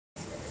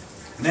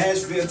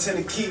Nashville,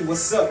 Tennessee,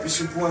 what's up? It's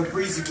your boy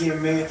Breeze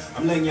again, man.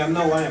 I'm letting y'all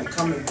know I am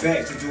coming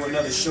back to do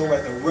another show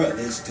at the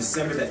Rutledge,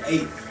 December the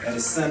 8th. That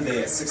is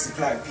Sunday at 6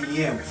 o'clock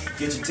p.m.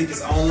 Get your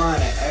tickets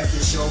online at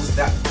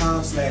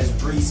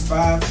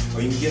aftershows.com/breeze5,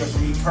 or you can get them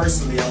from me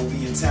personally. I will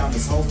be in town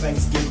this whole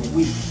Thanksgiving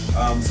week,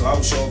 so I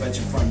will show up at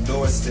your front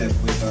doorstep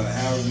with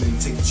however many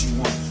tickets you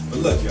want. But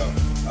look, y'all.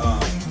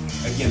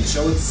 Again, the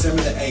show is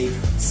December the 8th,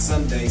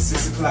 Sunday,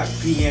 6 o'clock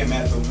p.m.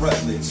 at the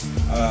Rutledge.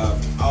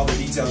 All the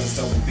details and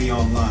stuff will be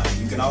online.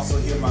 You can also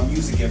hear my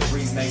music at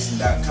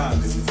breezenation.com,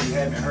 because if you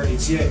haven't heard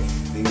it yet,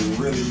 then you're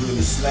really,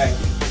 really slacking.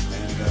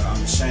 And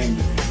I'm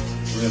ashamed of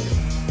you, really.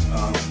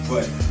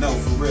 But no,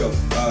 for real,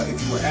 if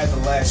you were at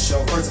the last show,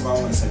 first of all,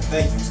 I want to say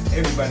thank you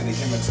to everybody that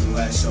came up to the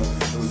last show.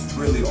 It was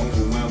really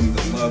overwhelming,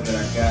 the love that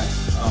I got.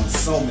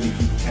 So many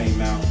people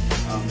came out,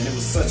 and it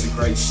was such a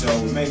great show.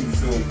 It made me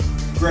feel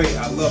great.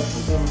 I love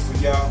performing for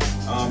y'all.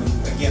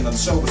 Again, the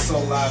show was so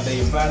live, they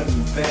invited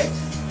me back,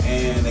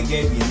 and they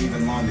gave me an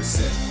even longer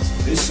set.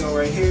 So this show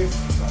right here is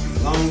going to be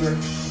longer,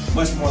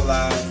 much more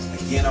live.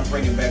 Again, I'm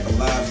bringing back a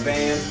live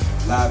band,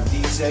 live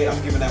DJ. I'm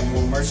giving out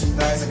more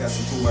merchandise. I got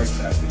some cool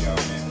merchandise for y'all,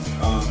 man.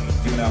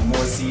 Giving out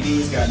more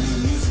CDs, got new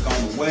music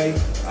on the way.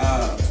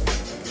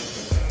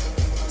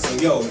 So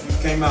yo, if you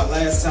came out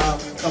last time,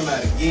 come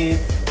out again.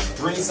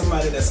 Bring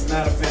somebody that's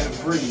not a fan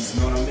of Breeze, you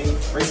know what I mean?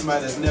 Bring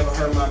somebody that's never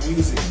heard my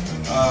music.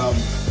 So,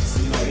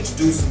 you know,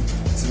 introduce them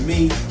to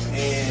me,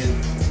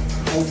 and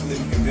hopefully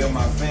we can build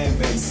my fan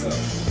base up.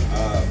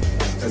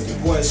 Because your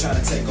boy is trying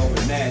to take over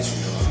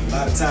Nashville. A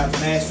lot of times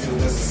Nashville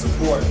doesn't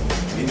support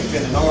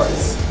independent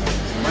artists.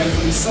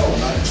 Rightfully so. A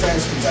lot of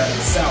trash comes out of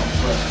the South.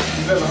 But if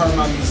you've ever heard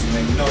my music,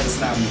 man, you know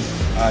it's not me.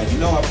 You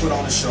know I put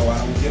on a show.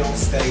 I don't get on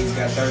stage,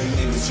 got 30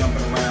 niggas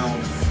jumping around,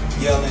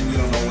 yelling, you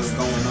don't know what's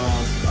going on.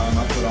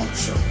 I put on the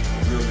show.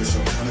 Real good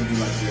show. It's gonna be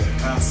like you're at a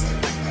concert.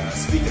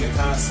 Speaking of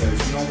concerts,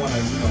 you don't want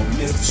to,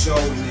 miss the show,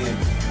 and then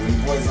when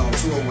your boy's on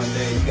tour one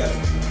day, you gotta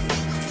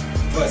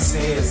bust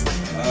heads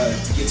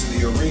to get to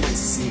the arena to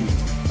see me.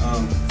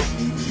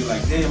 You be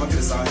like, damn, I could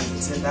have saw him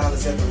for $10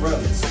 at the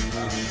Rutledge.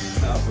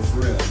 But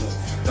for real, look,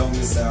 don't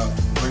miss out.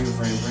 Bring a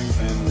friend, bring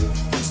family.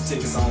 Get your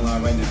tickets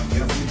online right now. Get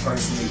them from me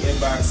personally.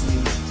 Inbox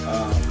me.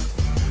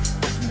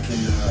 You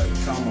can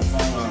call my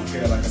phone. I don't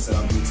care. Like I said,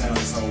 I'll be in town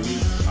this whole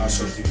week. I'll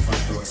show up to your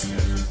front door.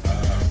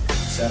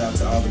 Shout out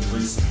to all the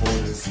Breeze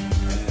supporters, and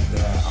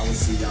I will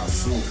see y'all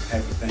soon.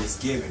 Happy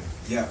Thanksgiving.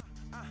 Yeah.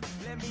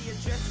 Let me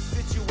address the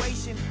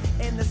situation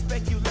and the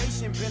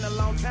speculation. Been a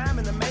long time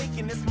in the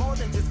making. It's more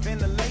than just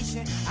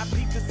ventilation. I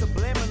peep the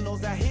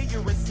subliminals. I hear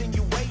your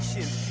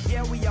insinuations.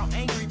 Yeah, we all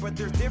angry, but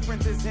there's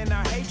differences in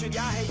our hatred.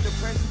 Y'all hate the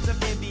presence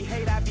of envy.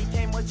 Hate I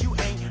became what you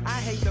ain't. I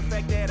hate the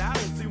fact that I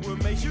don't see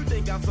what makes you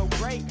think I'm so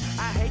great.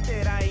 I hate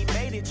that I ain't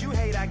made it. You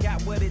hate I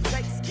got what it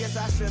takes. Guess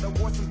I should have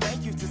worn some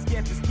thank yous to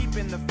skeptics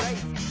keeping the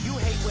faith. You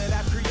hate what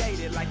I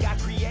created, like I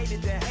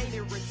created the hate.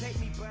 Irritate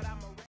me.